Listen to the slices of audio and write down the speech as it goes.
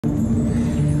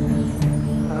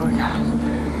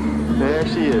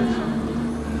There she is.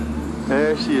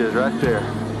 There she is, right there.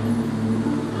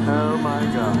 Oh my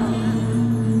God.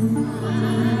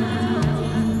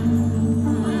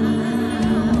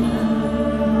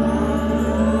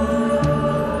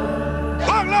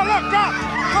 Look, drop!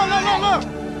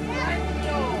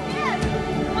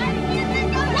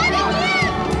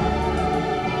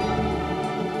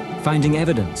 Look! Finding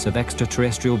evidence of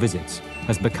extraterrestrial visits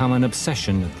has become an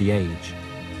obsession of the age.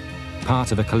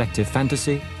 Part of a collective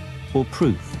fantasy, or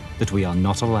proof that we are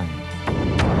not alone.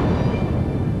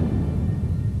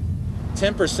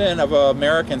 10% of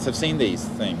Americans have seen these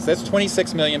things. That's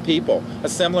 26 million people. A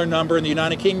similar number in the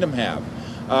United Kingdom have.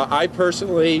 I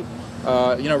personally,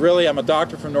 really, I'm a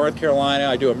doctor from North Carolina.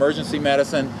 I do emergency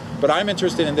medicine. But I'm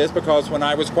interested in this because when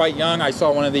I was quite young, I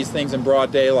saw one of these things in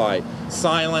broad daylight.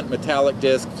 Silent metallic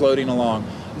disc floating along.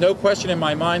 No question in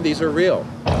my mind, these are real.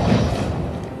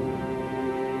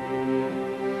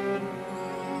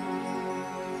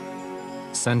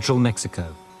 Central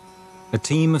Mexico. A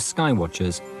team of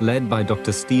Skywatchers, led by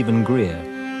Dr. Stephen Greer,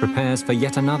 prepares for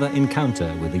yet another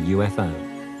encounter with a UFO.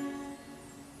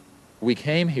 We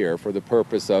came here for the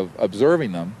purpose of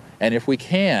observing them, and if we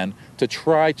can, to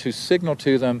try to signal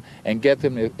to them and get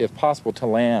them, if possible, to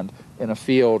land in a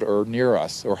field or near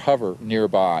us, or hover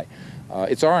nearby.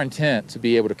 It's our intent to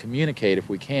be able to communicate, if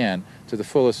we can, to the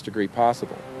fullest degree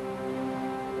possible.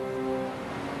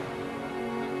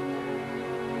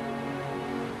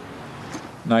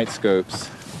 Night scopes,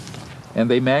 and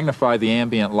they magnify the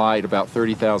ambient light about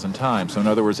 30,000 times. So in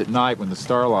other words, at night when the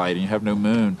starlight and you have no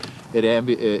moon,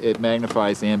 it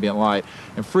magnifies the ambient light.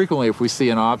 And frequently, if we see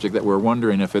an object that we're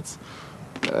wondering if it's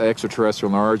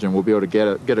extraterrestrial in origin, we'll be able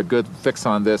to get a good fix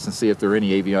on this and see if there are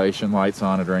any aviation lights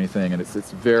on it or anything. And it's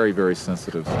very, very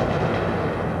sensitive.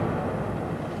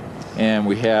 And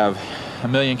we have a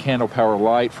 1,000,000 candle power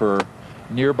light for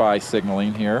nearby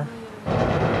signaling here.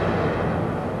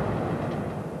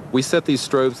 We set these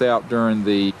strobes out during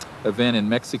the event in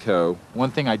Mexico.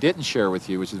 One thing I didn't share with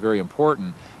you, which is very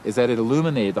important, is that it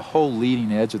illuminated the whole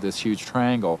leading edge of this huge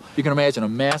triangle. You can imagine a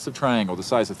massive triangle the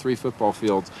size of 3 football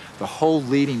fields. The whole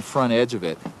leading front edge of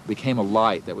it became a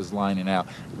light that was lining out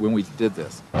when we did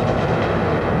this.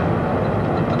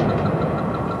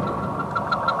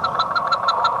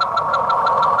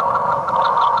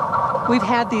 We've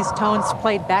had these tones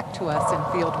played back to us in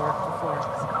fieldwork before,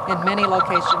 in many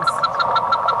locations.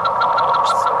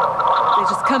 They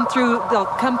just come through, they'll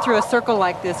come through a circle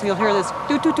like this. You'll hear this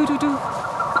doo-doo-doo-doo-doo.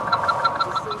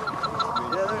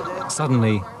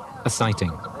 Suddenly, a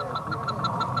sighting.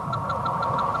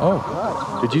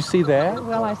 Oh, did you see that?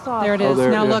 Well, I saw it. There it is.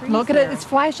 Now look at it. It's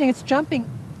flashing. It's jumping.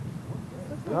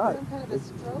 God,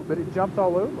 but it jumped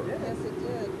all over. Yes, it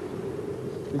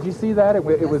did. Did you see that? It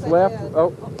was left.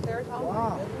 Oh,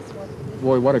 wow.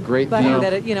 Boy, what a great view. Funny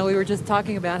that we were just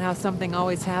talking about how something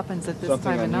always happens at this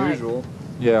time of night. Something unusual.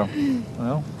 Yeah.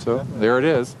 Well, so there it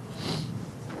is.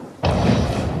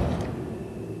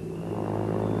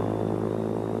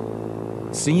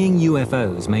 Seeing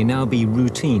UFOs may now be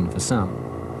routine for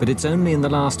some, but it's only in the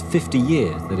last 50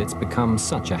 years that it's become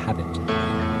such a habit.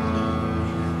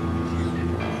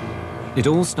 It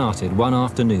all started one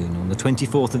afternoon on the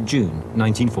 24th of June,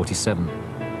 1947.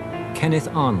 Kenneth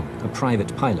Arnold, a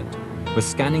private pilot, was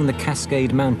scanning the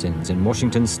Cascade Mountains in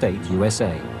Washington State,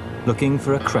 USA, looking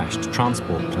for a crashed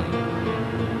transport plane.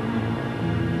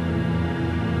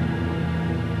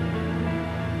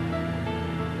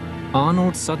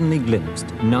 Arnold suddenly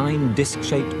glimpsed 9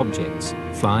 disc-shaped objects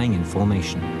flying in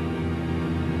formation.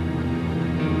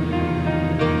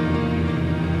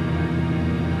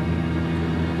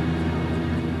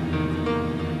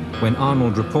 When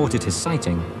Arnold reported his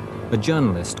sighting, a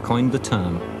journalist coined the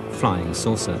term flying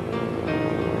saucer.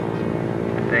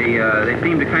 They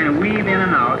seem to kind of weave in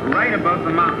and out right above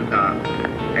the mountaintop.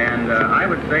 And I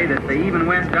would say that they even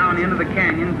went down into the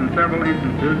canyons in several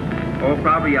instances,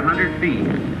 probably 100 feet.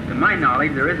 To my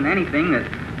knowledge, there isn't anything that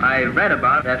I read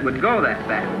about that would go that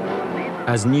fast.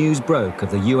 As news broke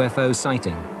of the UFO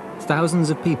sighting, thousands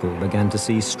of people began to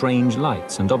see strange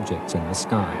lights and objects in the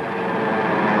sky.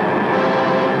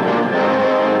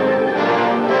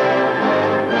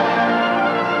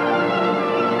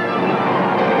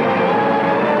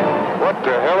 What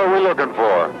the hell are we looking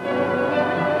for?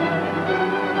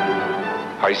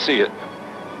 I see it,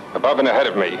 above and ahead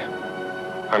of me.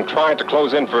 I'm trying to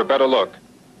close in for a better look.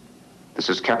 This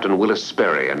is Captain Willis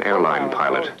Sperry, an airline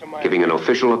pilot, giving an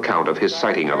official account of his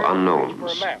sighting of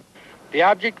unknowns. The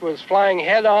object was flying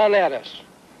head-on at us.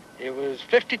 It was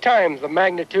 50 times the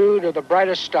magnitude of the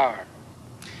brightest star.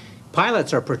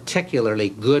 Pilots are particularly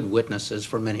good witnesses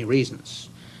for many reasons.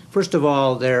 First of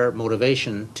all, their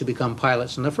motivation to become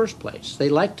pilots in the first place. They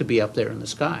like to be up there in the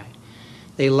sky.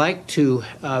 They like to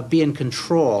be in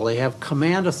control. They have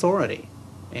command authority.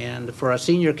 And for a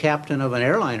senior captain of an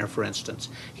airliner, for instance,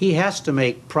 he has to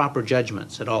make proper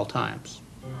judgments at all times.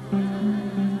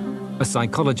 A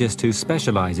psychologist who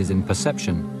specializes in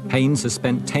perception, Haynes has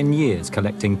spent 10 years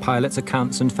collecting pilots'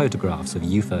 accounts and photographs of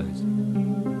UFOs.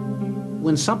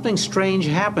 When something strange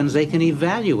happens, they can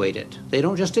evaluate it. They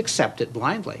don't just accept it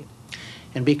blindly.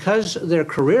 And because their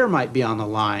career might be on the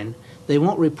line, they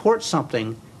won't report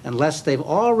something unless they've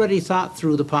already thought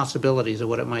through the possibilities of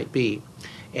what it might be.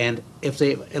 And if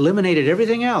they've eliminated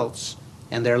everything else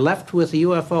and they're left with a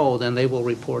UFO, then they will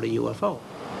report a UFO.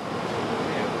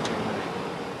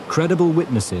 Credible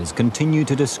witnesses continue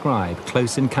to describe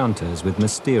close encounters with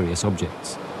mysterious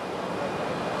objects.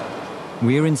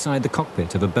 We're inside the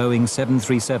cockpit of a Boeing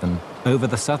 737 over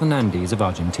the southern Andes of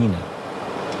Argentina.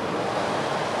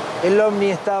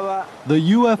 The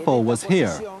UFO was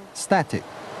here, static.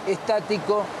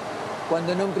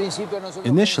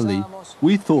 Initially,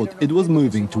 we thought it was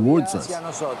moving towards us.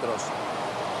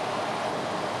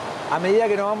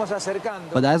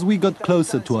 But as we got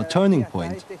closer to a turning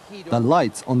point, the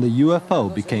lights on the UFO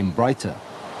became brighter.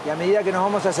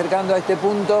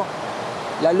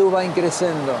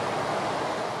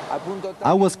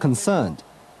 I was concerned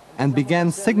and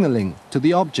began signaling to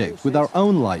the object with our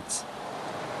own lights.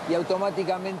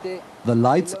 The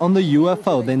lights on the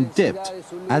UFO then dipped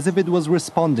as if it was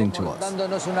responding to us.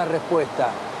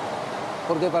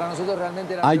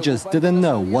 I just didn't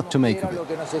know what to make of it.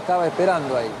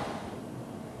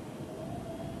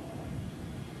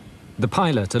 The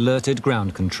pilot alerted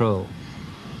ground control.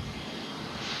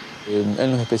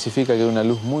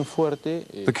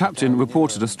 The captain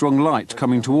reported a strong light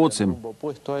coming towards him.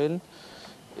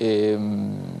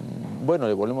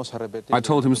 I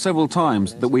told him several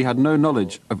times that we had no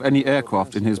knowledge of any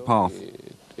aircraft in his path.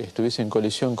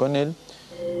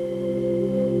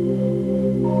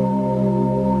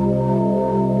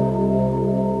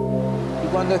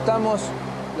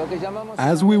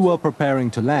 As we were preparing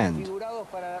to land,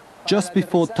 just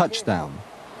before touchdown,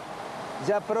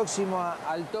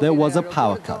 there was a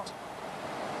power cut,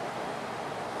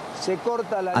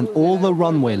 and all the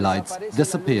runway lights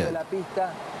disappeared.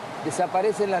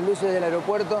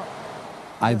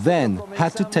 I then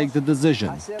had to take the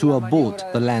decision to abort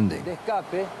the landing.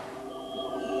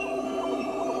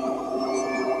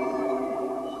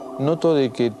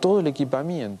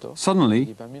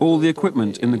 Suddenly, all the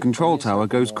equipment in the control tower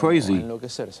goes crazy.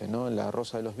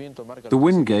 The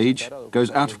wind gauge goes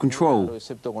out of control.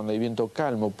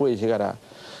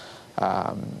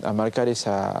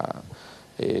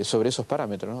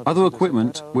 Other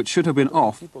equipment, which should have been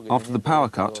off after the power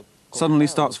cut, suddenly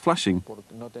starts flashing,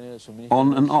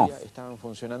 on and off.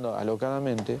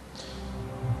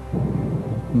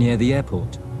 Near the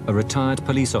airport, a retired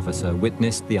police officer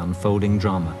witnessed the unfolding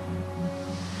drama.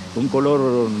 The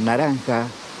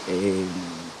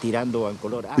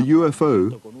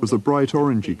UFO was a bright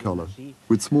orangey color,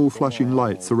 with small flashing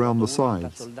lights around the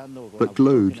sides that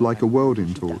glowed like a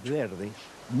welding torch.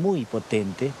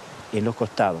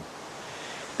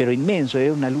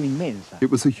 It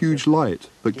was a huge light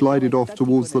that glided off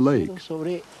towards the lake.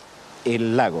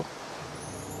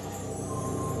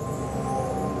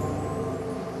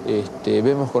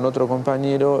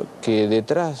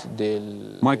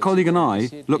 My colleague and I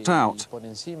looked out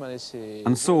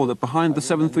and saw that behind the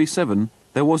 737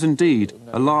 there was indeed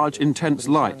a large, intense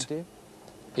light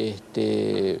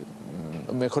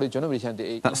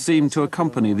that seemed to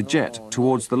accompany the jet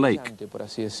towards the lake.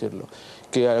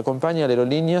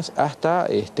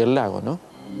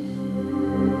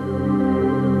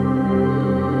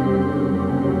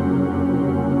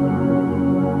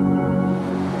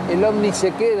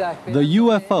 The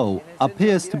UFO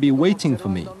appears to be waiting for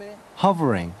me,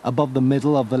 hovering above the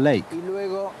middle of the lake.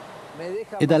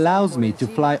 It allows me to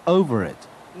fly over it,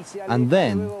 and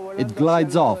then it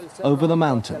glides off over the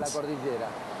mountains.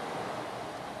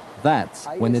 That's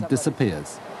when it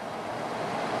disappears.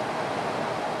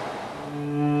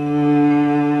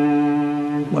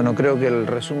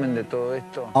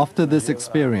 After this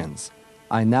experience,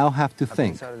 I now have to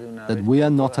think that we are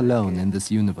not alone in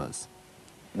this universe,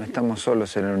 and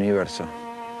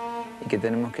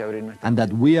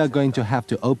that we are going to have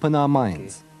to open our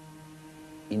minds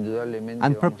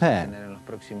and prepare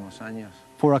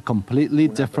for a completely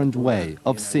different way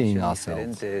of seeing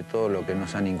ourselves.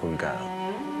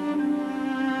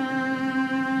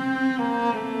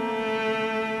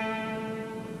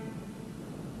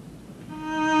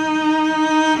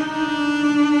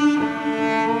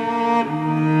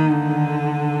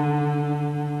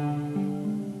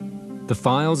 The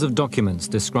files of documents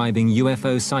describing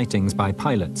UFO sightings by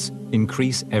pilots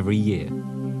increase every year.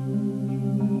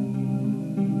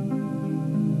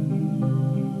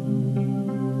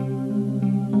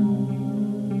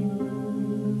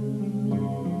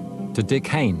 To Dick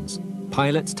Haynes,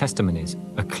 pilots' testimonies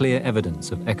are clear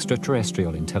evidence of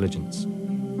extraterrestrial intelligence.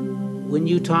 When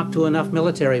you talk to enough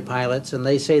military pilots and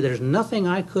they say there's nothing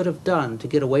I could have done to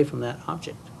get away from that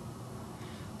object,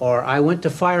 or I went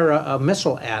to fire a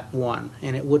missile at one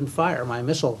and it wouldn't fire, my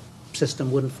missile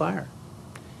system wouldn't fire,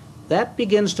 that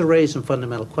begins to raise some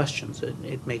fundamental questions.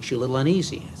 It makes you a little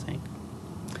uneasy, I think.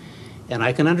 And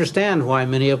I can understand why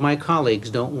many of my colleagues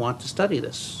don't want to study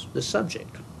this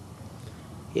subject.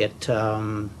 It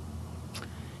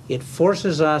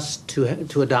forces us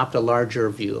to adopt a larger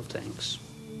view of things.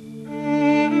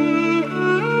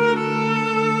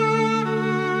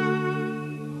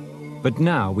 But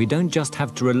now we don't just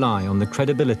have to rely on the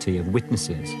credibility of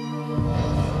witnesses.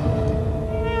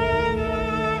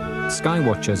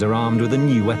 Skywatchers are armed with a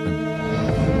new weapon,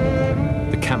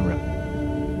 the camera.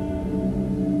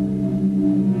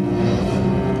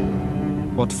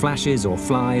 What flashes or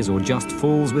flies or just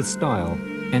falls with style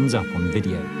ends up on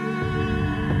video.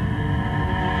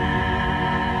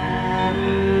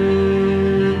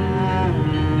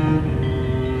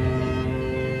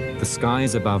 The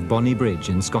skies above Bonnie Bridge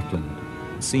in Scotland,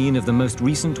 scene of the most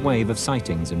recent wave of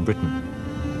sightings in Britain.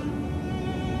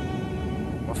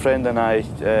 My friend and I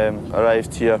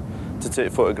arrived here to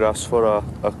take photographs for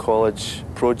a college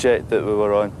project that we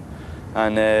were on.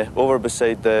 And over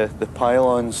beside the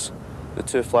pylons, the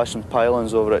two flashing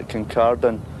pylons over at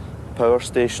Kincardine power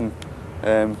station,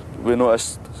 we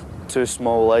noticed two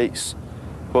small lights,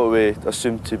 what we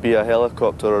assumed to be a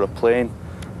helicopter or a plane.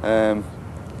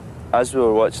 As we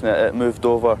were watching it, it moved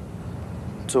over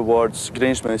towards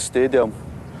Grangemouth Stadium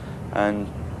and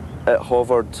it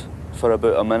hovered for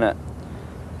about a minute.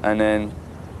 And then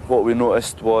what we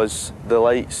noticed was the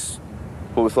lights,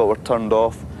 what we thought were turned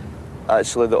off,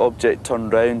 actually the object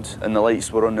turned round and the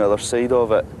lights were on the other side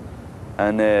of it.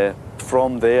 And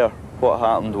from there, what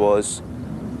happened was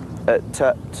it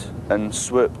tipped and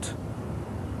swooped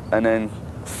and then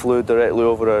flew directly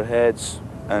over our heads.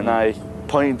 And I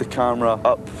pointed the camera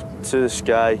up to the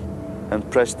sky and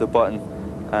pressed the button.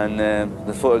 And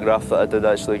the photograph that I did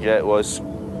actually get was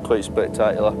quite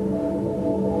spectacular.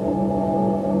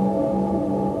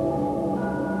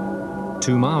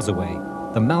 2 miles away,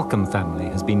 the Malcolm family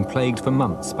has been plagued for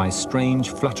months by strange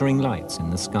fluttering lights in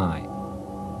the sky.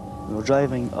 We were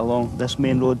driving along this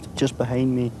main road just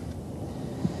behind me,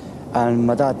 and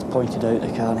my dad pointed out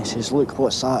the car and he says, "Look,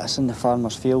 what's that? It's in the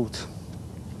farmer's field."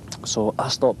 So I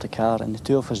stopped the car and the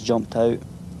two of us jumped out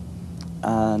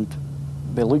and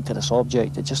we looked at this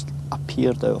object. It just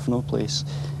appeared out of no place,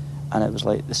 and it was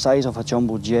like the size of a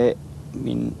jumbo jet. I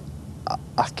mean,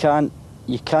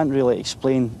 you can't really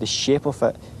explain the shape of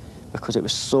it because it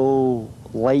was so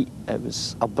light. It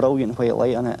was a brilliant white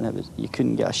light on it, and you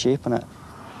couldn't get a shape in it.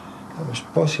 It was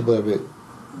possibly about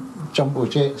jumbo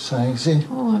jet size, eh?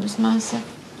 Oh, it was massive.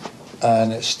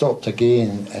 And it stopped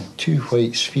again, and two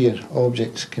white sphere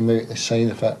objects came out the side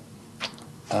of it.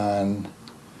 And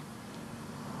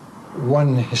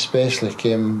one especially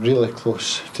came really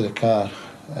close to the car,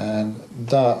 and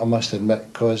that, I must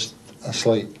admit, caused a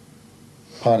slight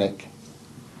panic.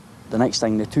 The next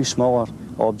thing, the two smaller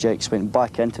objects went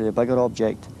back into the bigger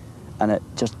object, and it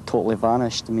just totally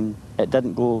vanished. I mean, it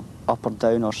didn't go up or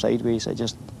down or sideways, it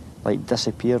just like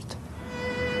disappeared.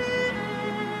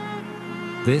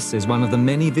 This is one of the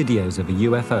many videos of a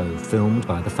UFO filmed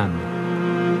by the family.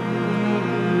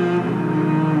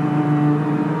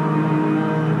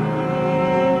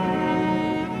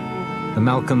 The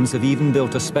Malcolms have even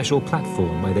built a special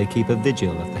platform where they keep a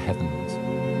vigil of the heavens.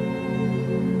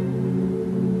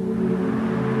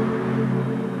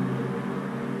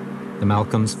 The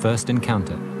Malcolms' first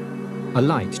encounter. A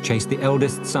light chased the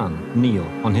eldest son, Neil,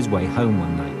 on his way home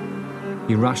one night.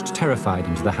 He rushed terrified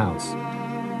into the house.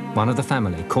 One of the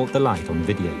family caught the light on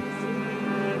video.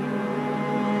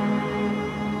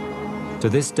 To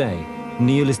this day,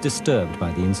 Neil is disturbed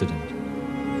by the incident.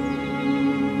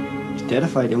 He's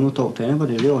terrified. He'll not talk to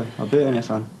anybody, really, about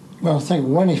anything. Well, I think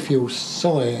one, he feels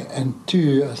silly, and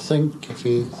two, I think if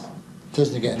he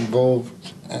doesn't get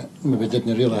involved, it maybe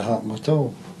didn't really happen at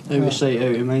all. Out of sight,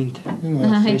 out of mind. You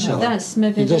know, that's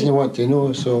maybe... He doesn't want to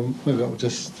know, so maybe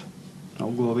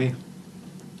it'll go away.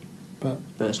 But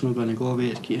it's not going to go away,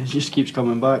 it just keeps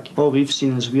coming back. All we've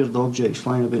seen is weird objects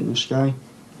flying about in the sky.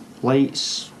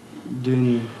 Lights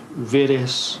doing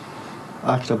various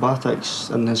acrobatics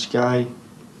in the sky,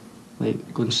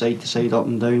 like going side to side, up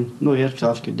and down. No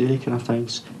aircraft could do any kind of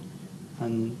things.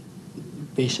 And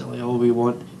basically all we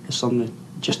want is somebody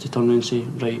just to turn around and say,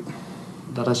 right,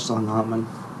 there is something happening,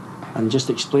 and just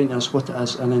explain to us what it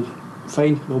is, and then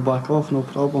fine, we'll back off, no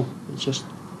problem. It's just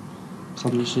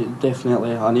somebody's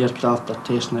definitely an aircraft they're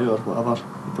testing out or whatever,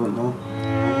 we don't know.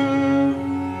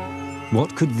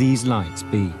 What could these lights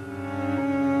be?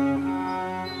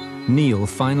 Neil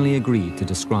finally agreed to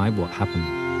describe what happened.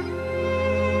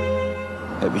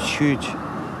 It was huge,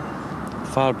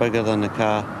 far bigger than the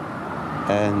car,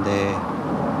 and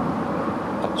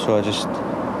so I just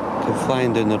came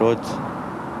flying down the road,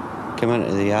 came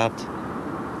into the yard,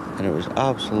 and it was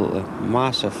absolutely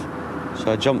massive.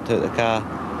 So I jumped out the car,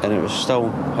 and it was still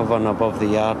hovering above the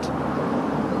yard.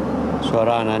 So I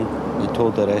ran in and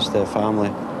told the rest of the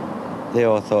family. They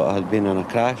all thought I had been in a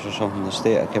crash or something, the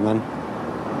state I came in.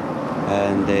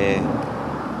 And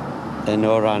then they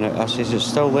all ran out. I says, it's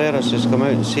still there, I says, come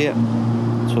out and see it.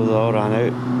 So they all ran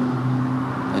out,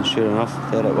 and sure enough,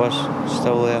 there it was,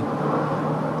 still there.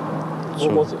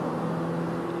 What was it?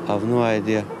 I have no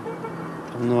idea.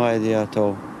 I have no idea at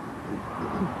all.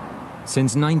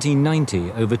 Since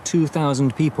 1990, over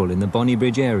 2,000 people in the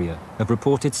Bonnybridge area have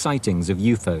reported sightings of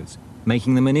UFOs,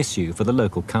 making them an issue for the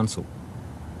local council.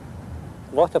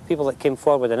 A lot of people that came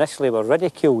forward initially were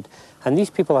ridiculed, and these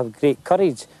people have great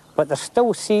courage, but they're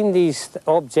still seeing these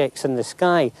objects in the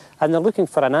sky, and they're looking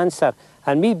for an answer.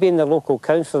 And me being the local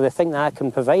councillor, they think that I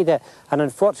can provide it, and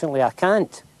unfortunately I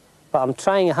can't. But I'm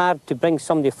trying hard to bring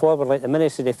somebody forward like the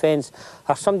Ministry of Defence,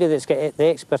 or somebody that's got the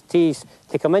expertise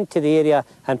to come into the area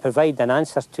and provide an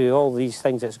answer to all these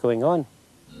things that's going on.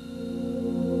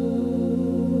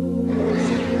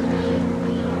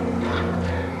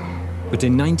 But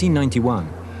in 1991,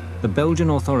 the Belgian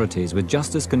authorities were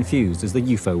just as confused as the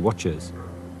UFO watchers.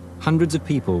 Hundreds of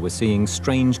people were seeing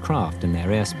strange craft in their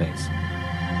airspace.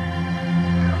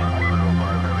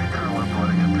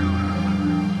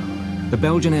 The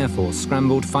Belgian Air Force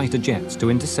scrambled fighter jets to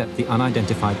intercept the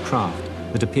unidentified craft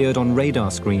that appeared on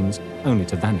radar screens only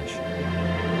to vanish.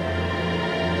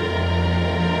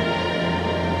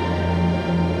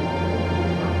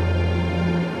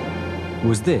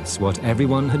 Was this what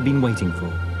everyone had been waiting for?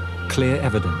 Clear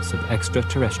evidence of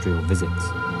extraterrestrial visits.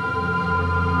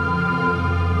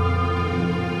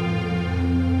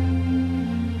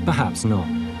 Perhaps not.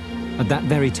 At that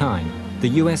very time, the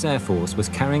US Air Force was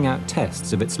carrying out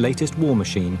tests of its latest war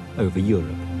machine over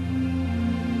Europe.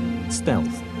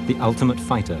 Stealth, the ultimate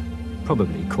fighter,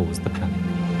 probably caused the panic.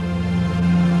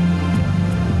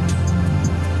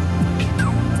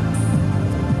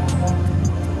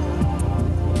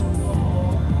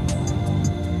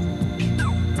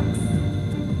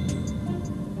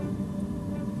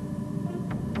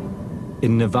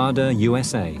 In Nevada,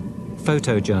 USA,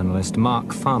 photojournalist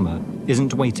Mark Farmer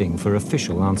isn't waiting for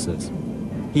official answers.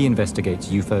 He investigates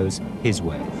UFOs his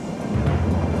way.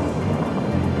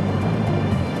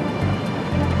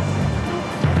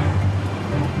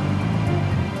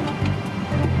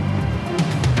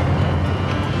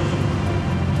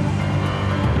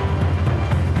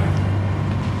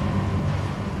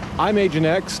 I'm Agent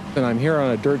X, and I'm here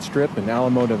on a dirt strip in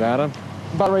Alamo, Nevada.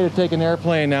 I'm about ready to take an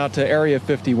airplane out to Area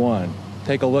 51.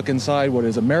 Take a look inside what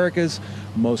is America's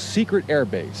most secret air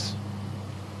base.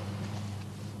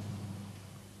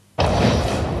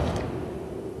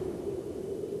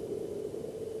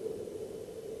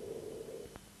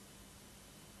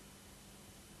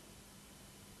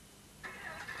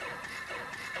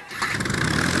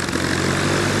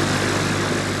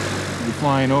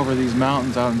 Flying over these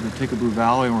mountains out into the Tickaboo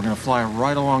Valley, and we're going to fly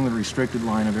right along the restricted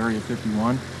line of Area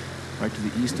 51, right to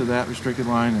the east of that restricted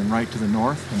line and right to the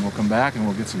north, and we'll come back and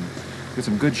we'll get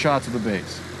some good shots of the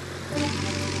base.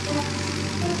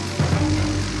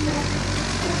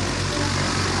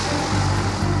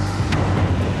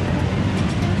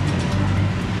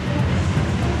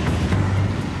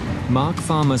 Mark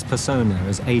Farmer's persona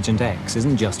as Agent X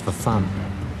isn't just for fun.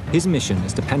 His mission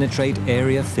is to penetrate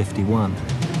Area 51,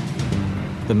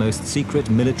 the most secret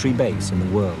military base in the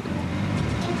world.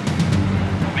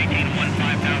 Maintain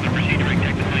 15,000, proceed direct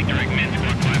Texas Lake, direct Min,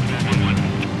 squawk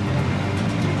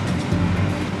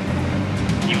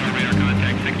 5411. You are radar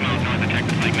contact 6 miles north of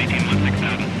Texas Lake, maintain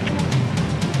 16,000.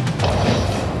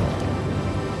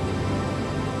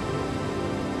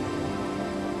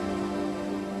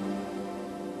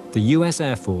 The US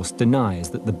Air Force denies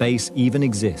that the base even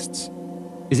exists.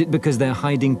 Is it because they're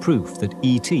hiding proof that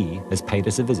ET has paid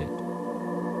us a visit?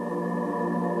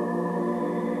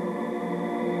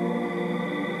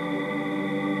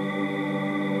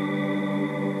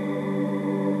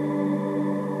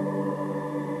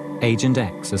 Agent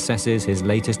X assesses his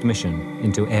latest mission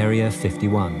into Area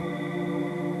 51.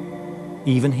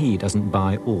 even he doesn't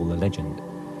buy all the legend.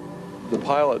 The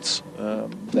pilots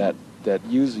that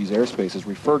use these airspaces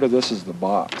refer to this as the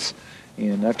box.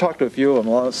 And I've talked to a few of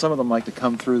them. Some of them like to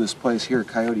come through this place here,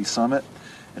 Coyote Summit,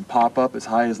 and pop up as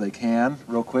high as they can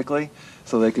real quickly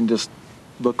so they can just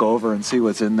look over and see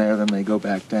what's in there, then they go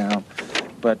back down.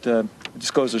 But it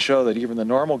just goes to show that even the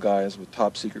normal guys with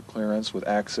top secret clearance, with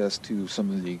access to some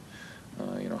of the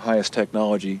highest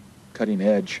technology, cutting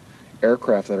edge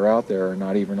aircraft that are out there, are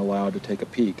not even allowed to take a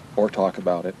peek or talk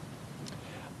about it.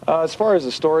 As far as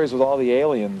the stories with all the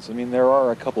aliens, I mean, there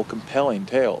are a couple compelling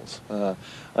tales.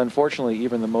 Unfortunately,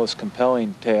 even the most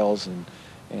compelling tales and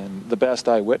the best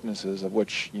eyewitnesses, of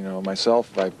which,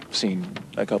 myself, I've seen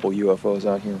a couple UFOs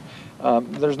out here,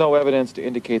 there's no evidence to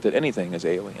indicate that anything is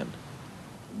alien.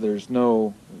 There's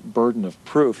no burden of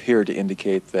proof here to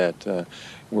indicate that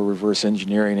we're reverse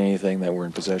engineering anything, that we're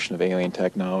in possession of alien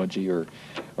technology, or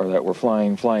that we're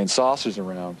flying saucers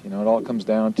around. It all comes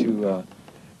down to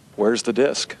where's the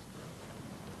disc?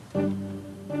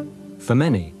 For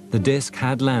many, the disc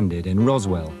had landed in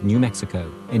Roswell, New Mexico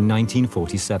in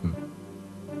 1947.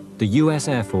 The US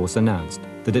Air Force announced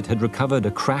that it had recovered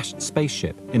a crashed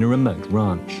spaceship in a remote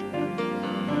ranch.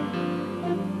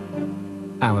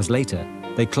 Hours later,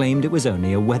 they claimed it was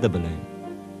only a weather balloon.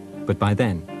 But by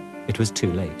then, it was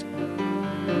too late.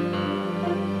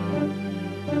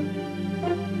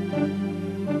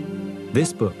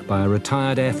 This book by a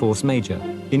retired Air Force major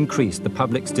increased the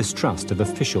public's distrust of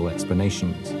official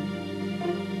explanations.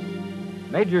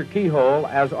 Major Keyhole,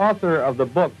 as author of the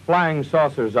book Flying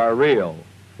Saucers Are Real,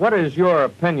 what is your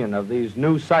opinion of these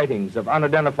new sightings of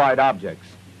unidentified objects?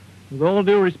 With all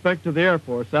due respect to the Air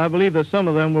Force, I believe that some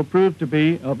of them will prove to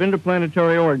be of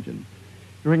interplanetary origin.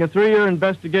 During a 3-year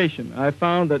investigation, I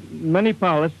found that many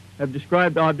pilots have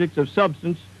described objects of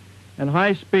substance and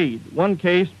high speed. One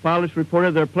case, pilots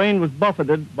reported their plane was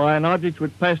buffeted by an object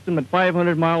which passed them at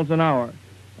 500 miles an hour.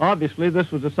 Obviously,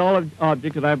 this was a solid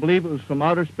object, and I believe it was from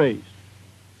outer space.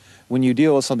 When you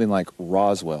deal with something like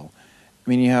Roswell, I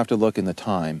mean, you have to look in the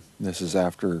time. This is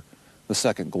after the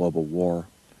Second Global War.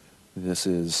 This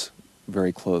is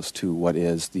very close to what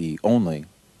is the only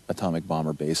atomic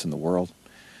bomber base in the world.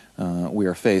 We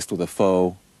are faced with a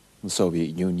foe, the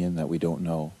Soviet Union, that we don't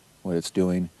know what it's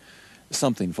doing.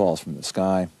 Something falls from the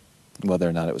sky, whether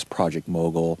or not it was Project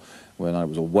Mogul, whether or not it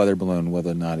was a weather balloon,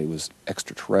 whether or not it was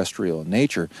extraterrestrial in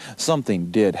nature, something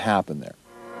did happen there.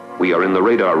 We are in the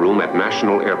radar room at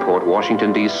National Airport,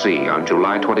 Washington, D.C. on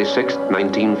July 26,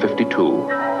 1952.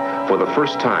 For the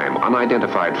first time,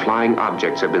 unidentified flying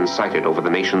objects have been sighted over the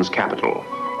nation's capital.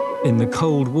 In the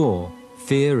Cold War,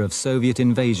 fear of Soviet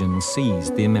invasion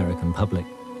seized the American public.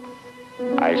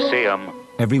 I see them.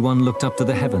 Everyone looked up to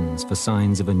the heavens for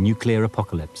signs of a nuclear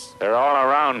apocalypse. They're all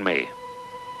around me.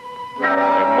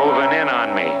 They're moving in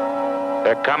on me.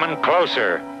 They're coming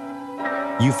closer.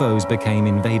 UFOs became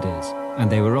invaders,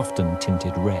 and they were often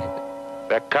tinted red.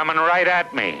 They're coming right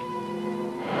at me.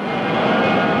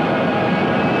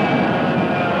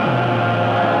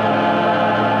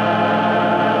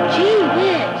 Gee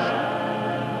whiz!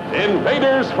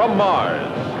 Invaders from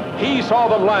Mars. He saw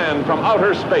them land from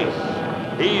outer space.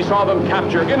 He saw them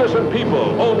capture innocent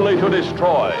people only to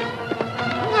destroy.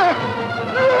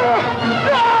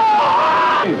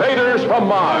 Invaders from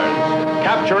Mars,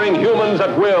 capturing humans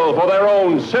at will for their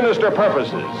own sinister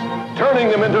purposes, turning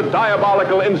them into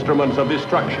diabolical instruments of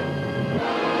destruction.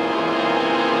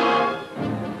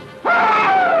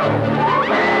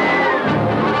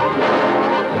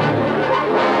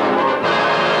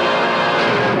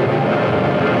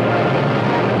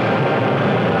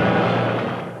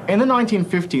 In the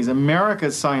 1950s,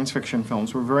 America's science fiction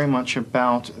films were very much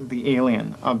about the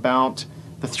alien, about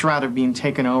the threat of being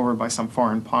taken over by some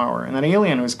foreign power. And that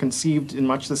alien was conceived in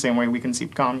much the same way we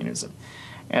conceived communism,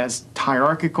 as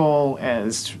hierarchical,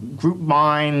 as group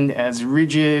mind, as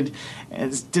rigid,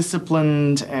 as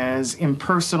disciplined, as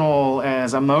impersonal,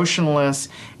 as emotionless,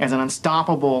 as an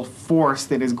unstoppable force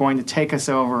that is going to take us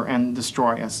over and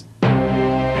destroy us.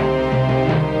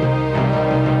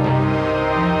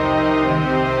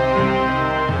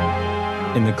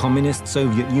 In the communist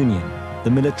Soviet Union,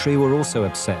 the military were also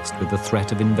obsessed with the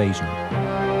threat of invasion.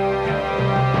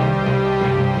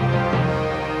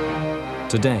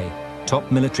 Today,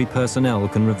 top military personnel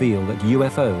can reveal that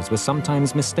UFOs were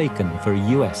sometimes mistaken for a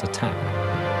US attack.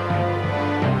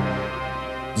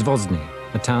 Zvozny,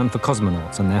 a town for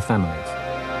cosmonauts and their families.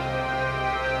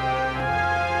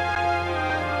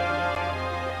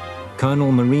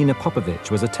 Colonel Marina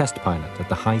Popovich was a test pilot at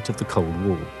the height of the Cold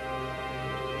War.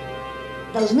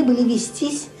 Должны были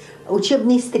вестись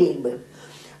учебные стрельбы.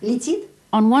 Летит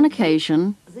On one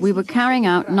occasion, we were carrying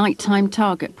out nighttime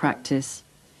target practice.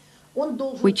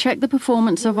 We checked the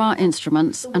performance of our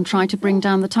instruments and tried to bring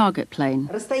down the target plane.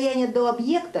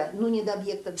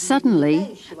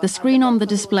 Suddenly, the screen on the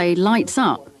display lights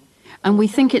up, and we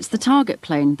think it's the target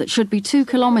plane that should be 2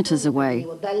 kilometers away.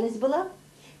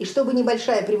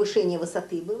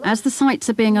 As the sights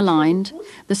are being aligned,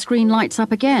 the screen lights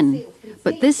up again,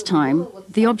 but this time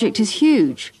the object is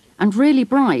huge and really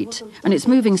bright, and it's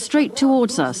moving straight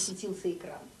towards us.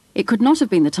 It could not have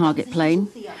been the target plane,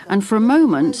 and for a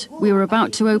moment we were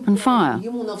about to open fire.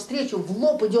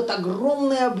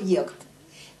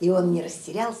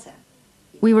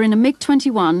 We were in a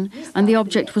MiG-21, and the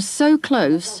object was so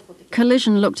close,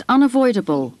 collision looked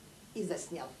unavoidable.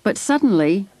 But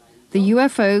suddenly, the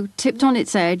UFO tipped on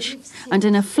its edge and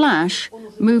in a flash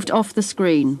moved off the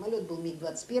screen.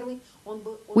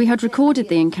 We had recorded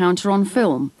the encounter on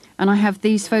film, and I have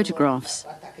these photographs.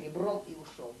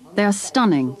 They are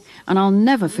stunning, and I'll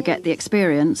never forget the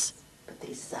experience.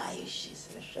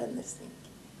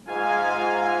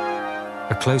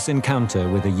 A close encounter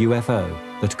with a UFO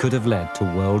that could have led to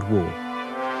World War.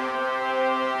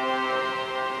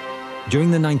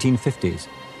 During the 1950s,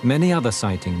 many other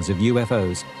sightings of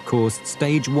UFOs caused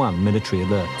Stage 1 military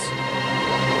alerts.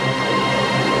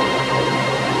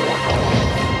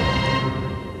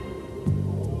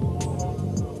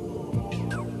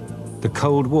 The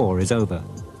Cold War is over,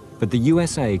 but the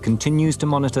USA continues to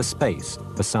monitor space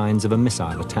for signs of a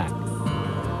missile attack.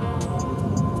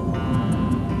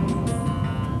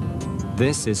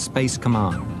 This is Space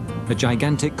Command, a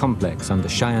gigantic complex under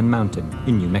Cheyenne Mountain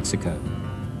in New Mexico,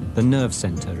 the nerve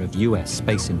center of US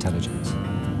space intelligence.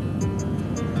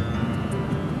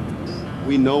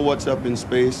 We know what's up in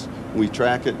space, we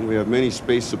track it, and we have many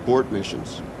space support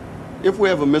missions. If we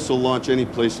have a missile launch any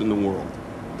place in the world,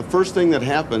 the first thing that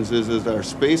happens is our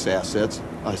space assets,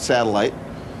 a satellite,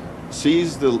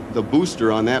 sees the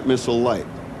booster on that missile light.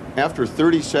 After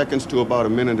 30 seconds to about a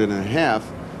minute and a half,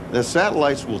 the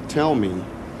satellites will tell me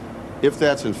if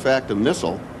that's in fact a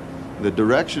missile, the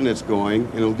direction it's going,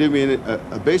 and it'll give me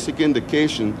a basic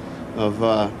indication of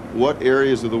what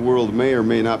areas of the world may or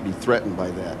may not be threatened by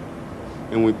that.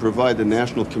 And we provide the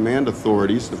national command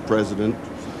authorities, the President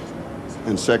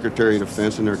and Secretary of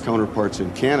Defense and their counterparts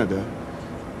in Canada,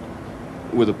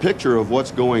 with a picture of what's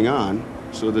going on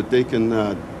so that they can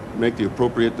make the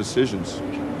appropriate decisions.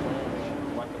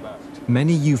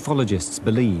 Many ufologists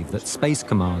believe that Space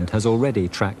Command has already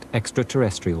tracked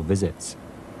extraterrestrial visits.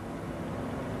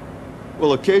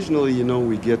 Well, occasionally, you know,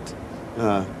 we get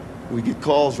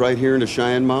calls right here into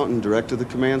Cheyenne Mountain, direct to the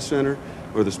command center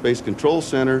or the Space Control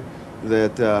Center,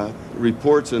 that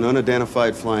reports an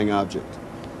unidentified flying object.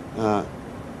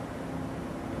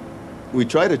 We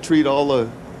try to treat all the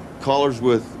callers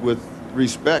with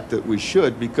respect that we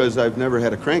should, because I've never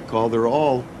had a crank call. They're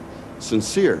all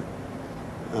sincere.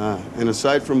 And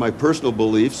aside from my personal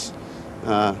beliefs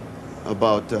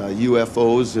about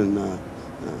UFOs and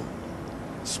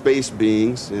space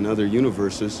beings in other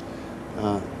universes,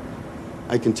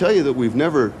 I can tell you that we've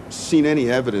never seen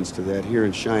any evidence to that here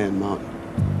in Cheyenne Mountain.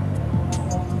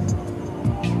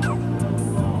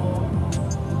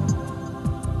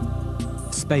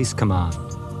 Space Command,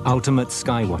 ultimate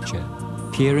skywatcher,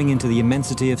 peering into the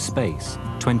immensity of space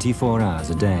 24 hours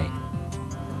a day.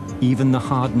 Even the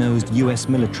hard-nosed US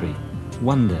military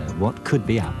wonder what could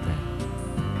be out there.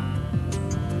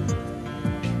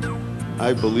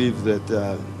 I believe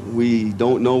that we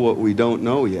don't know what we don't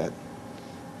know yet,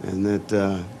 and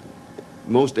that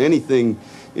most anything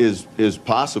is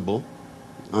possible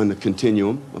on the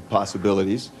continuum of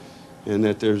possibilities, and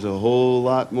that there's a whole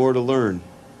lot more to learn.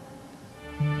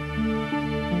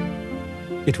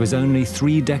 It was only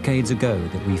 3 decades ago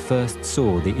that we first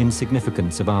saw the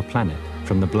insignificance of our planet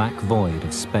from the black void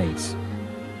of space.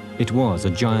 It was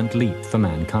a giant leap for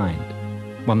mankind,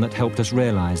 one that helped us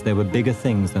realize there were bigger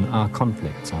things than our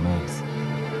conflicts on Earth.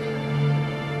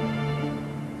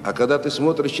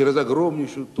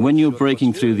 When you're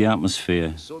breaking through the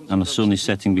atmosphere and the sun is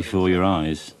setting before your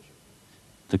eyes,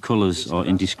 the colors are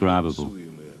indescribable.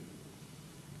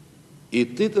 You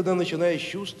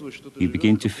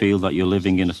begin to feel that you're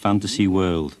living in a fantasy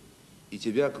world,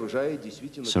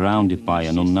 surrounded by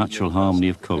an unnatural harmony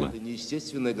of color.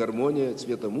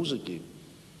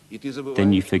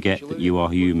 Then you forget that you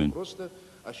are human.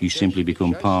 You simply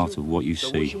become part of what you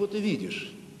see.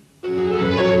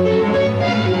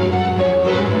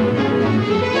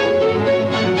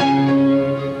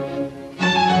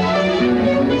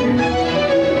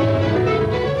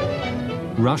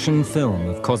 Russian film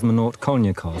of cosmonaut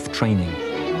Kolnyakov training.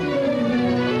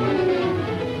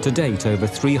 To date, over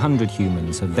 300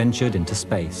 humans have ventured into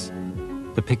space.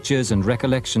 The pictures and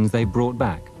recollections they brought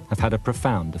back have had a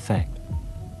profound effect.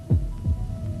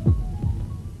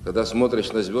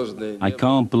 I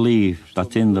can't believe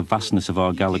that in the vastness of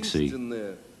our galaxy,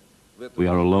 we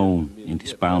are alone in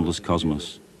this boundless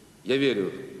cosmos.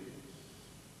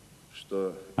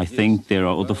 I think there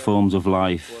are other forms of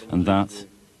life, and that,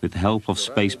 with the help of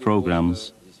space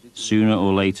programs, sooner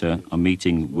or later a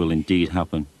meeting will indeed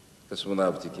happen.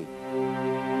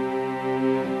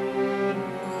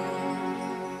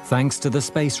 Thanks to the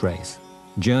space race,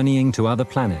 journeying to other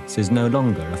planets is no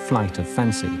longer a flight of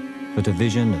fancy, but a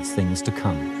vision of things to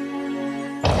come.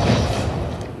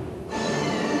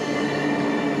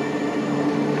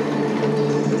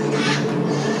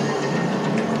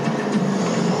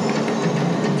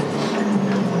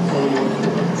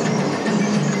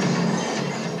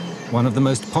 One of the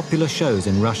most popular shows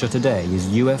in Russia today is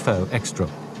UFO Extra,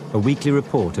 a weekly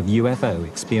report of UFO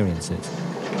experiences.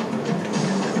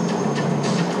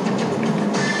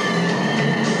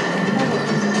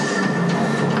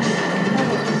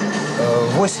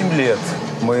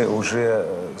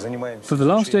 For the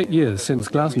last 8 years since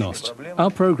Glasnost, our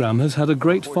program has had a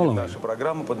great following.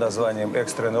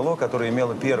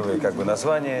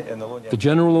 The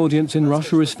general audience in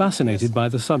Russia is fascinated by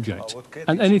the subject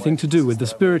and anything to do with the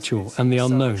spiritual and the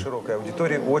unknown.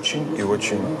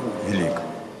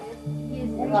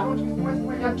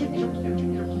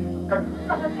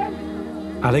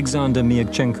 Alexander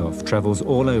Myagchenkov travels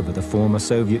all over the former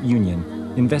Soviet Union,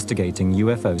 investigating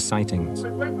UFO sightings.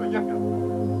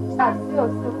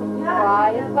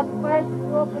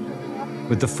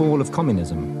 With the fall of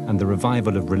communism and the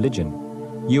revival of religion,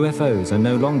 UFOs are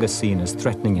no longer seen as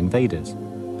threatening invaders,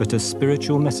 but as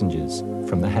spiritual messengers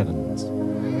from the heavens.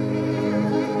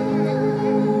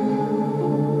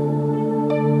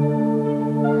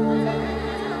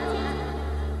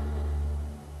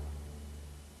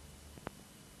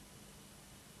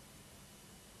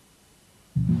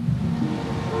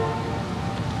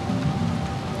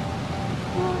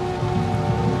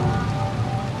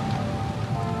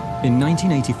 In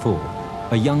 1984,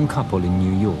 a young couple in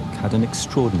New York had an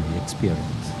extraordinary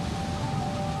experience.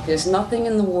 There's nothing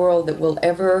in the world that will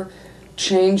ever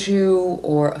change you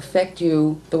or affect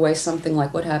you the way something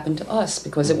like what happened to us,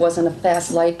 because it wasn't a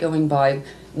fast light going by.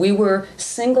 We were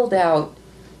singled out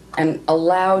and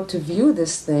allowed to view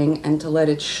this thing and to let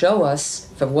it show us,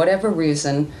 for whatever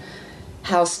reason,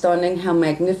 how stunning, how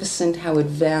magnificent, how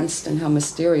advanced, and how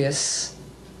mysterious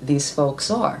these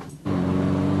folks are.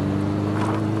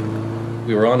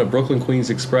 We were on the Brooklyn-Queens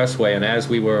Expressway, and as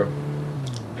we were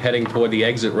heading toward the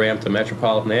exit ramp to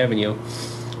Metropolitan Avenue,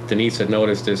 Denise had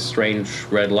noticed this strange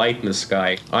red light in the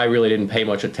sky. I really didn't pay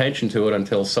much attention to it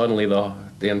until suddenly the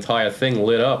entire thing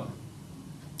lit up,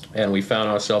 and we found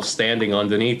ourselves standing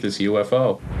underneath this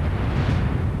UFO.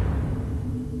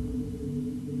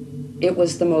 It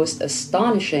was the most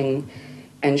astonishing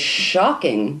and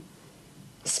shocking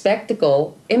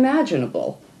spectacle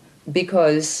imaginable,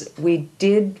 because we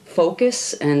did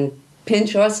focus and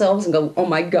pinch ourselves and go, oh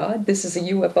my God, this is a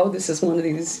UFO, this is one of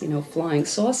these, flying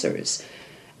saucers.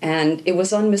 And it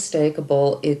was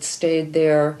unmistakable. It stayed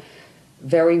there,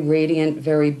 very radiant,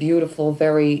 very beautiful,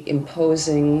 very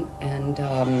imposing, and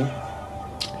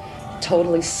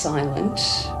totally silent.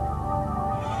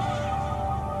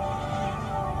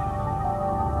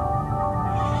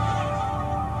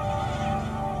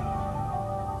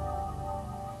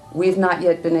 We've not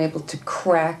yet been able to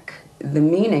crack the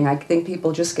meaning. I think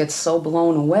people just get so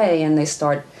blown away and they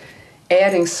start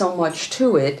adding so much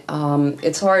to it.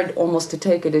 It's hard almost to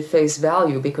take it at face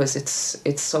value because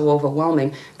it's so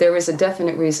overwhelming. There is a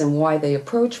definite reason why they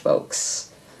approach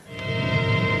folks.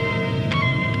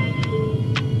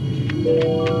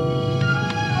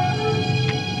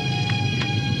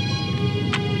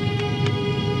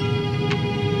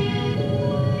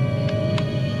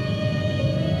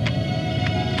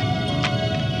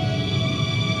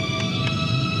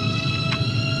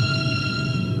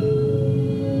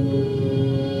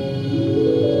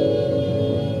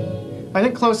 I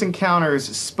think Close Encounters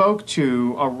spoke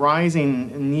to a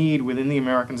rising need within the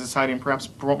American society, and perhaps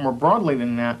more broadly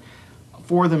than that,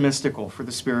 for the mystical, for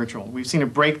the spiritual. We've seen a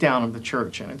breakdown of the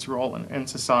church and its role in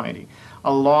society,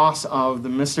 a loss of the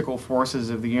mystical forces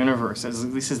of the universe, at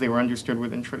least as they were understood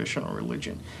within traditional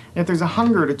religion. And if there's a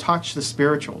hunger to touch the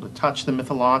spiritual, to touch the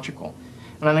mythological,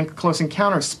 and I think Close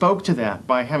Encounters spoke to that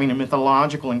by having a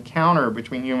mythological encounter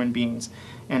between human beings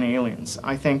and aliens.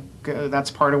 I think that's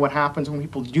part of what happens when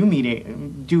people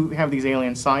do have these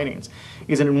alien sightings,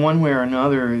 is that in one way or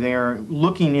another they're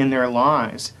looking in their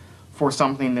lives for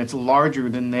something that's larger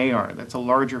than they are, that's a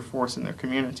larger force in their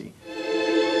community.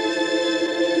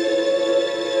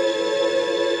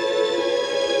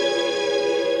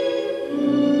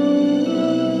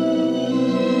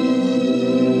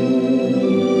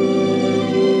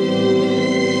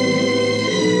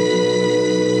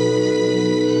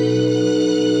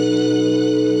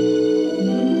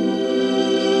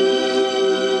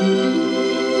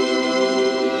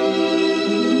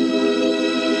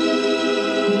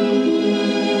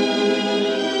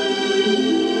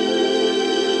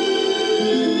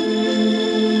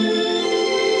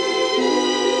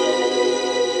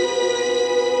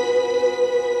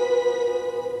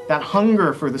 That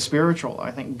hunger for the spiritual,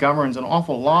 I think, governs an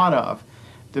awful lot of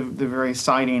the various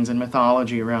sightings and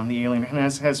mythology around the alien, and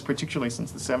has particularly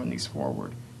since the 70s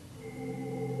forward.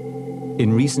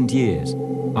 In recent years,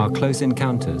 our close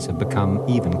encounters have become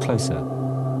even closer.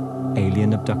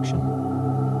 Alien abduction.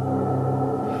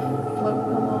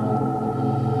 Floating along.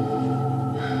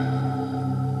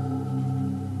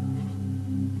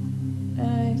 And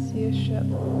I see a ship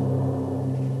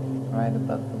right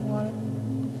above the water.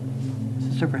 Has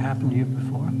this ever happened to you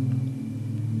before?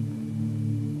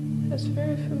 It's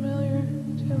very familiar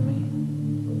to me.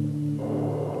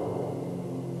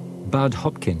 Bud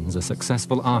Hopkins, a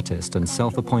successful artist and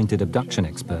self-appointed abduction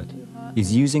expert,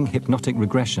 is using hypnotic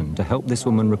regression to help this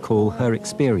woman recall her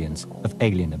experience of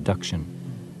alien abduction.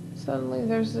 Suddenly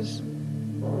there's this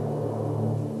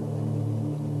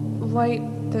light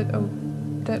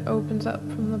that opens up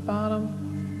from the bottom.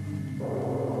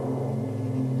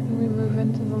 And we move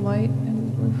into the light and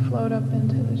we float up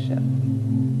into the ship.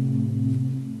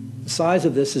 The size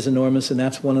of this is enormous, and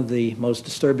that's one of the most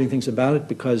disturbing things about it,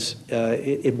 because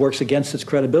it works against its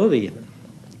credibility even,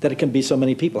 that it can be so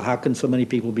many people. How can so many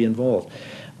people be involved?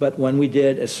 But when we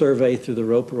did a survey through the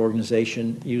Roper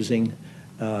organization using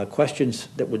questions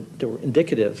that were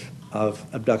indicative of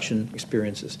abduction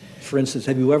experiences. For instance,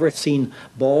 have you ever seen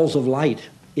balls of light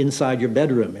inside your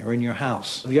bedroom or in your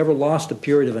house? Have you ever lost a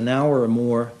period of an hour or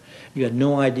more? You had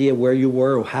no idea where you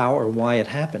were or how or why it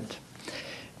happened.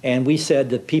 And we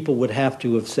said that people would have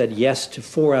to have said yes to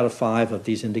 4 out of 5 of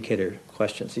these indicator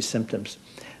questions, these symptoms,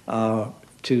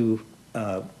 to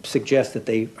suggest that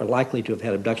they are likely to have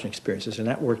had abduction experiences, and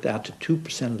that worked out to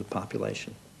 2% of the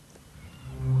population.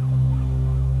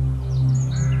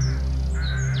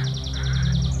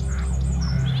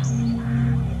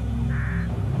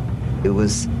 It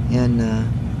was in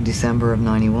December of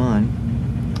 '91,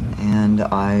 and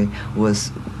I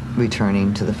was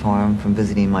returning to the farm from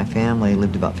visiting my family,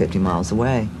 lived about 50 miles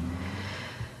away.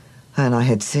 And I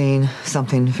had seen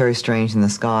something very strange in the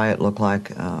sky. It looked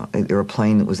like an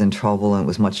airplane that was in trouble, and it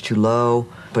was much too low,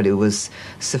 but it was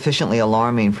sufficiently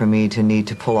alarming for me to need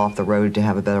to pull off the road to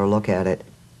have a better look at it.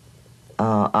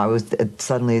 I was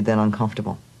suddenly then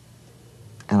uncomfortable,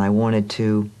 and I wanted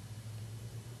to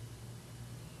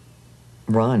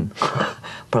run,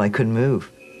 but I couldn't move.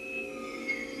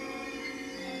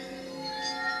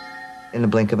 In the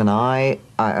blink of an eye,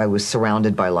 I was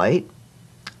surrounded by light,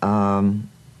 and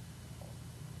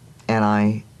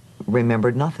I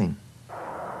remembered nothing.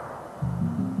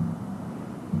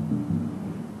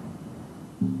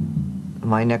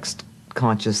 My next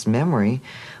conscious memory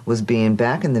was being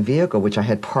back in the vehicle, which I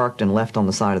had parked and left on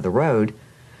the side of the road,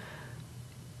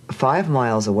 5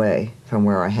 miles away from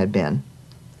where I had been,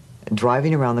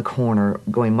 driving around the corner,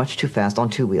 going much too fast on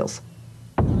 2 wheels.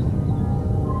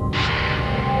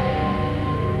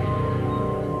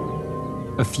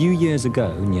 A few years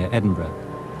ago, near Edinburgh,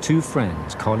 2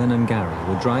 friends, Colin and Gary,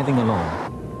 were driving along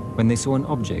when they saw an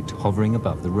object hovering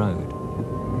above the road.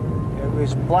 It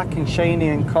was black and shiny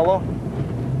in colour.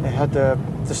 It had a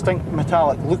distinct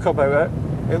metallic look about it.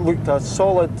 It looked a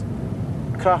solid,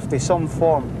 crafty, some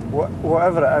form.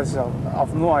 Whatever it is,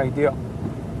 I've no idea.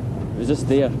 It was just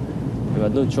there. We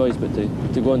had no choice but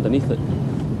to go underneath it.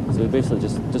 So we basically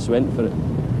just went for it.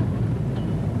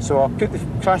 So I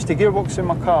crashed the gearbox in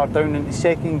my car down into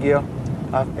 2nd gear.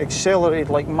 I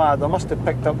accelerated like mad. I must have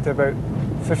picked up to about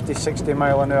 50, 60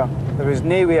 miles an hour. There was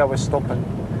no way I was stopping.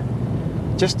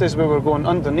 Just as we were going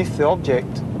underneath the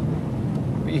object,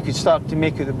 you could start to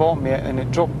make out the bottom of it, and it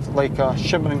dropped like a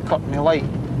shimmering curtain of light.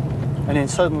 And then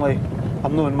suddenly,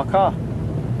 I'm not in my car.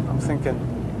 I'm thinking,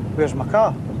 where's my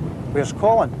car? Where's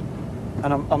Colin?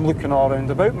 And I'm looking all around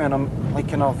about me, and I'm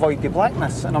like in a void of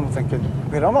blackness, and I'm thinking,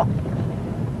 where am I?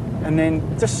 And then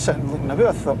just sitting looking about,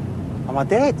 I thought, am I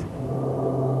dead?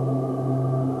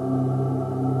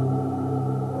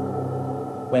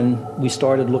 When we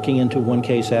started looking into one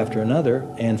case after another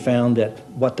and found that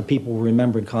what the people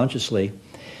remembered consciously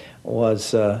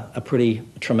was a pretty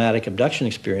traumatic abduction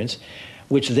experience,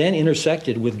 which then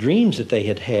intersected with dreams that they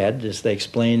had had, as they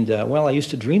explained, well, I used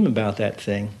to dream about that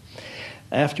thing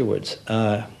afterwards,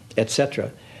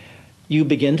 etc. You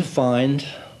begin to find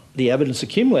the evidence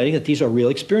accumulating that these are real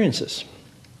experiences.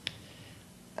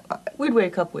 We'd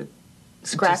wake up with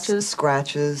scratches.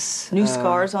 Scratches. New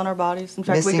scars on our bodies. In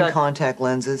fact, missing we got contact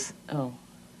lenses. Oh.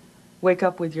 Wake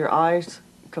up with your eyes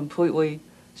completely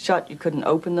shut. You couldn't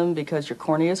open them because your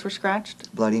corneas were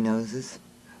scratched. Bloody noses.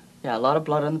 Yeah, a lot of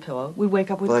blood on the pillow. We'd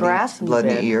wake up with Bloody, grass in the bloody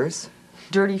bed. ears.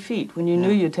 Dirty feet when you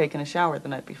knew you'd taken a shower the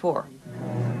night before.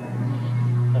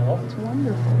 It's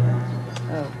wonderful.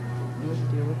 Oh, you have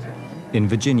to deal with that. In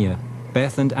Virginia,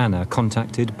 Beth and Anna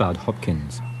contacted Bud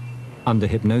Hopkins. Under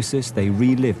hypnosis, they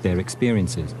relived their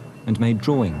experiences and made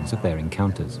drawings of their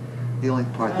encounters. The only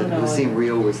part that seemed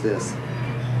real was this.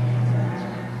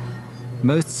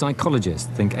 Most psychologists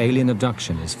think alien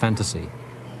abduction is fantasy,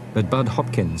 but Bud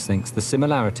Hopkins thinks the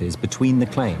similarities between the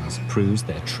claims proves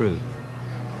they're true.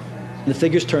 The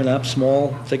figures turn up,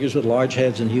 small figures with large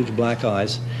heads and huge black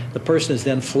eyes. The person is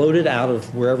then floated out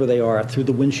of wherever they are, through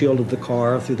the windshield of the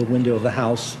car, through the window of the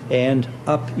house, and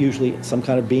up usually some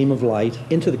kind of beam of light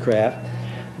into the craft.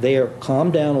 They are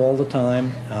calmed down all the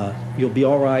time. You'll be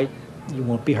all right. You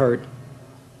won't be hurt.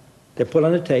 They're put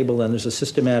on a table, and there's a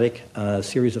systematic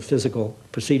series of physical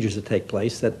procedures that take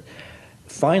place that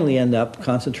finally end up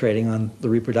concentrating on the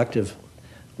reproductive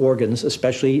organs,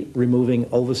 especially removing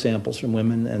ova samples from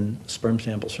women and sperm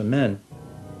samples from men.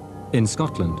 In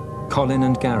Scotland, Colin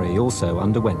and Gary also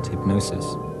underwent hypnosis.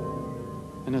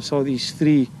 And I saw these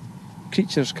three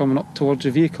creatures coming up towards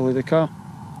the vehicle of the car.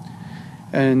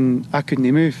 And I couldn't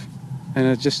move. And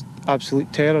I just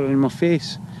absolute terror in my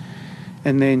face.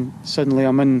 And then suddenly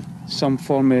I'm in some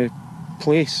form of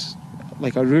place,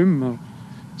 like a room or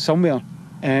somewhere,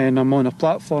 and I'm on a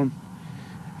platform.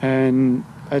 And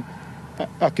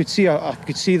I could see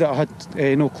that I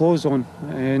had no clothes on,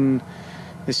 and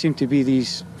there seemed to be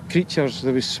these creatures.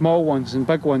 There was small ones and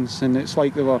big ones, and it's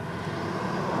like they were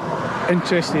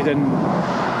interested in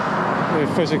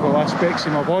the physical aspects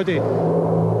of my body.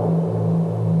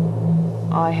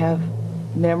 I have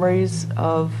memories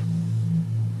of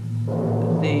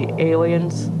the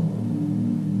aliens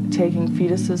taking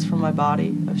fetuses from my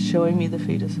body, of showing me the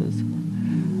fetuses.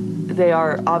 They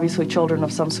are obviously children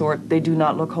of some sort. They do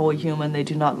not look wholly human. They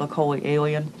do not look wholly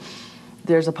alien.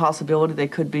 There's a possibility they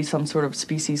could be some sort of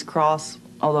species cross,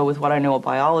 although with what I know of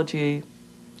biology,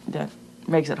 that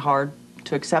makes it hard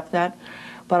to accept that.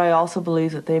 But I also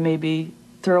believe that they may be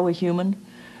thoroughly human,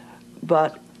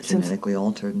 but genetically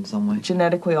altered in some way.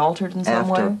 Genetically altered in some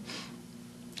way.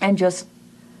 And just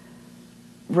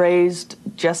raised,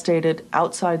 gestated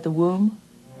outside the womb.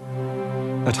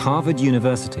 At Harvard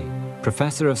University,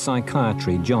 Professor of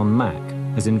Psychiatry John Mack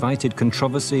has invited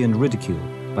controversy and ridicule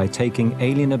by taking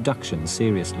alien abduction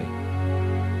seriously.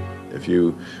 If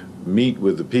you meet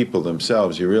with the people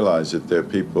themselves, you realize that they're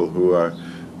people who are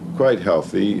quite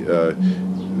healthy.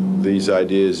 These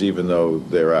ideas, even though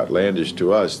they're outlandish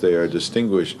to us, they are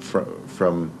distinguished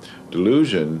from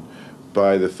delusion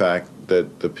by the fact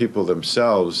that the people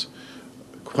themselves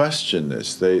question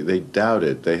this. They doubt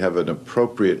it. They have an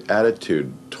appropriate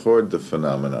attitude toward the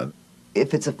phenomenon.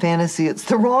 If it's a fantasy, it's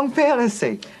the wrong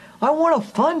fantasy. I want a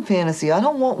fun fantasy. I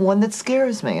don't want one that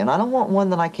scares me, and I don't want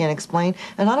one that I can't explain,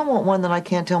 and I don't want one that I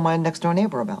can't tell my next-door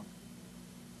neighbor about.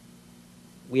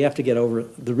 We have to get over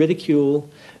the ridicule,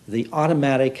 the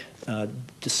automatic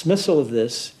dismissal of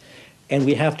this, and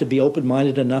we have to be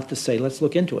open-minded enough to say, let's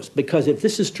look into it. Because if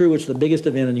this is true, it's the biggest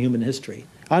event in human history.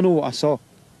 I know what I saw,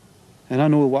 and I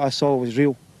know what I saw was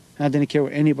real. And I didn't care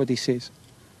what anybody says.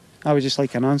 I was just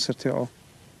like an answer to it all.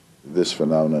 This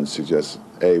phenomenon suggests,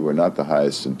 A, we're not the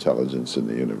highest intelligence in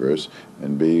the universe,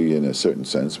 and B, in a certain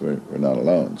sense, we're not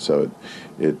alone. So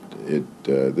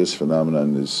this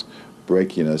phenomenon is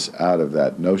breaking us out of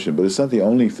that notion, but it's not the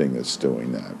only thing that's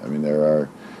doing that. I mean, there are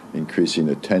increasing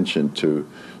attention to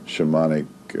shamanic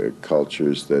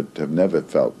cultures that have never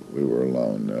felt we were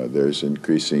alone. There's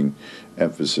increasing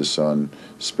emphasis on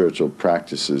spiritual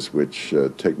practices which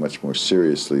take much more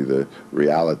seriously the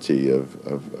reality of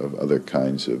other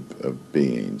kinds of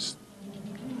beings.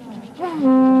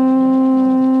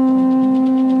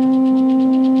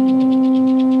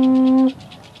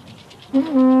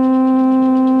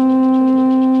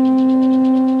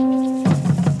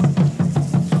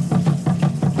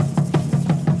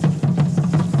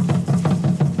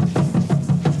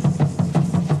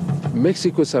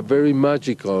 Mexico is a very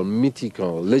magical,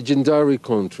 mythical, legendary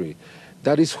country.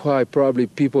 That is why probably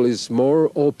people is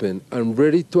more open and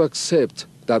ready to accept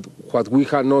that what we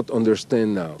cannot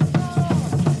understand now.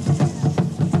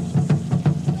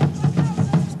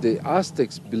 The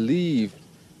Aztecs believed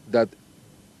that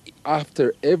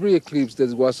after every eclipse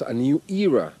there was a new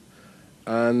era,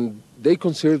 and they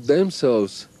considered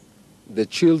themselves the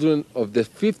children of the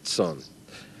fifth sun.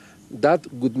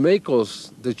 That would make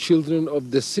us the children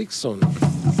of the sixth sun.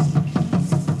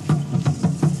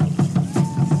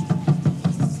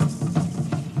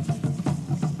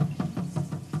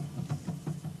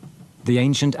 The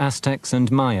ancient Aztecs and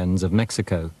Mayans of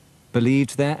Mexico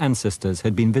believed their ancestors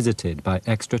had been visited by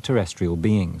extraterrestrial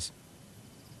beings.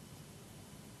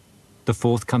 The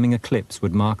forthcoming eclipse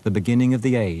would mark the beginning of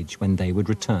the age when they would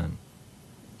return.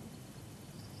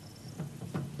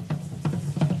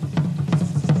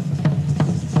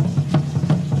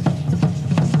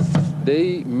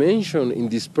 They mention in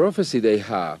this prophecy they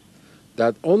have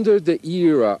that under the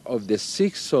era of the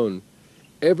sixth sun,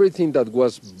 everything that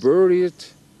was buried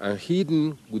and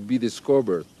hidden would be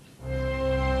discovered.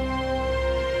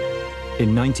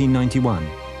 In 1991,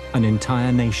 an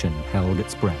entire nation held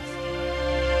its breath.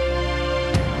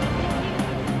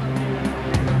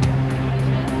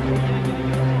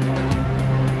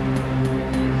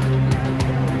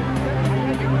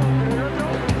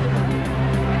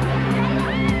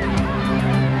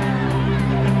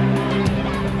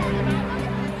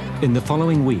 In the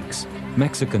following weeks,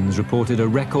 Mexicans reported a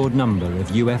record number of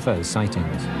UFO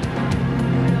sightings.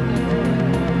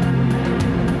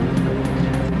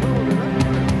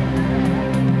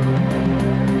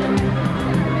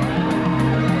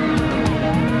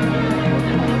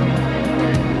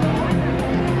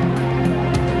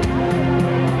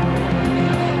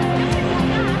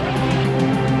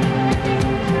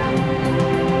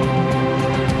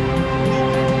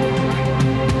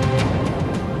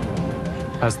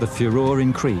 As the furor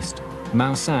increased,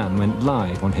 Mao San went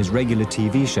live on his regular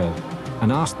TV show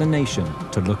and asked the nation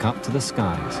to look up to the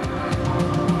skies.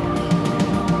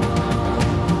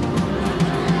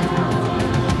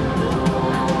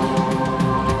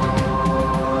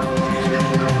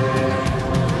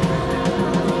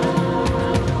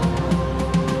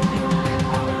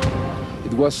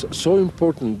 It was so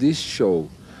important, this show,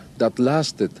 that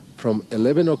lasted from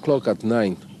 11 o'clock at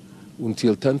night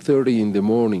until 10:30 in the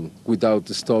morning without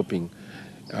stopping.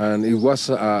 And it was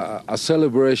a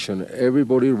celebration.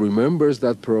 Everybody remembers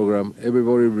that program,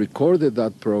 everybody recorded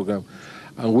that program,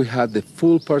 and we had the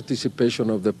full participation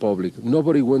of the public.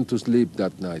 Nobody went to sleep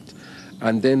that night.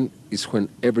 And then is when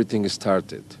everything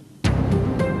started.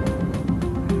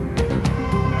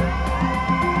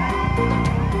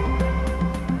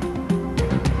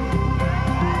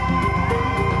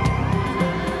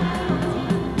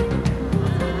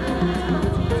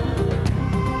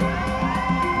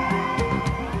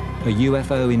 A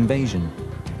UFO invasion,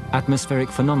 atmospheric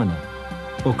phenomena,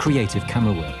 or creative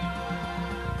camera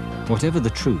work. Whatever the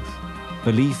truth,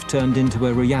 belief turned into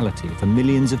a reality for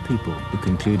millions of people who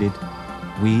concluded,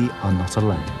 we are not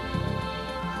alone.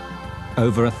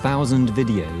 Over 1,000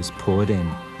 videos poured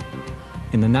in.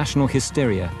 In the national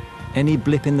hysteria, any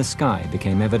blip in the sky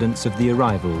became evidence of the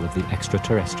arrival of the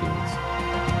extraterrestrials.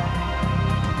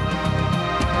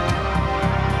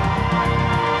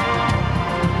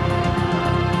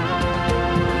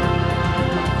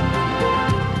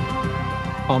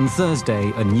 On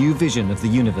Thursday, a new vision of the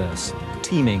universe,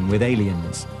 teeming with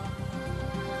aliens.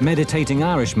 Meditating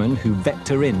Irishmen who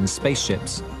vector in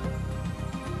spaceships.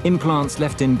 Implants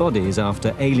left in bodies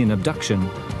after alien abduction.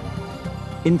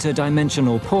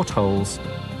 Interdimensional portholes.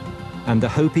 And the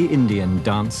Hopi Indian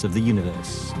dance of the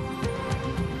universe.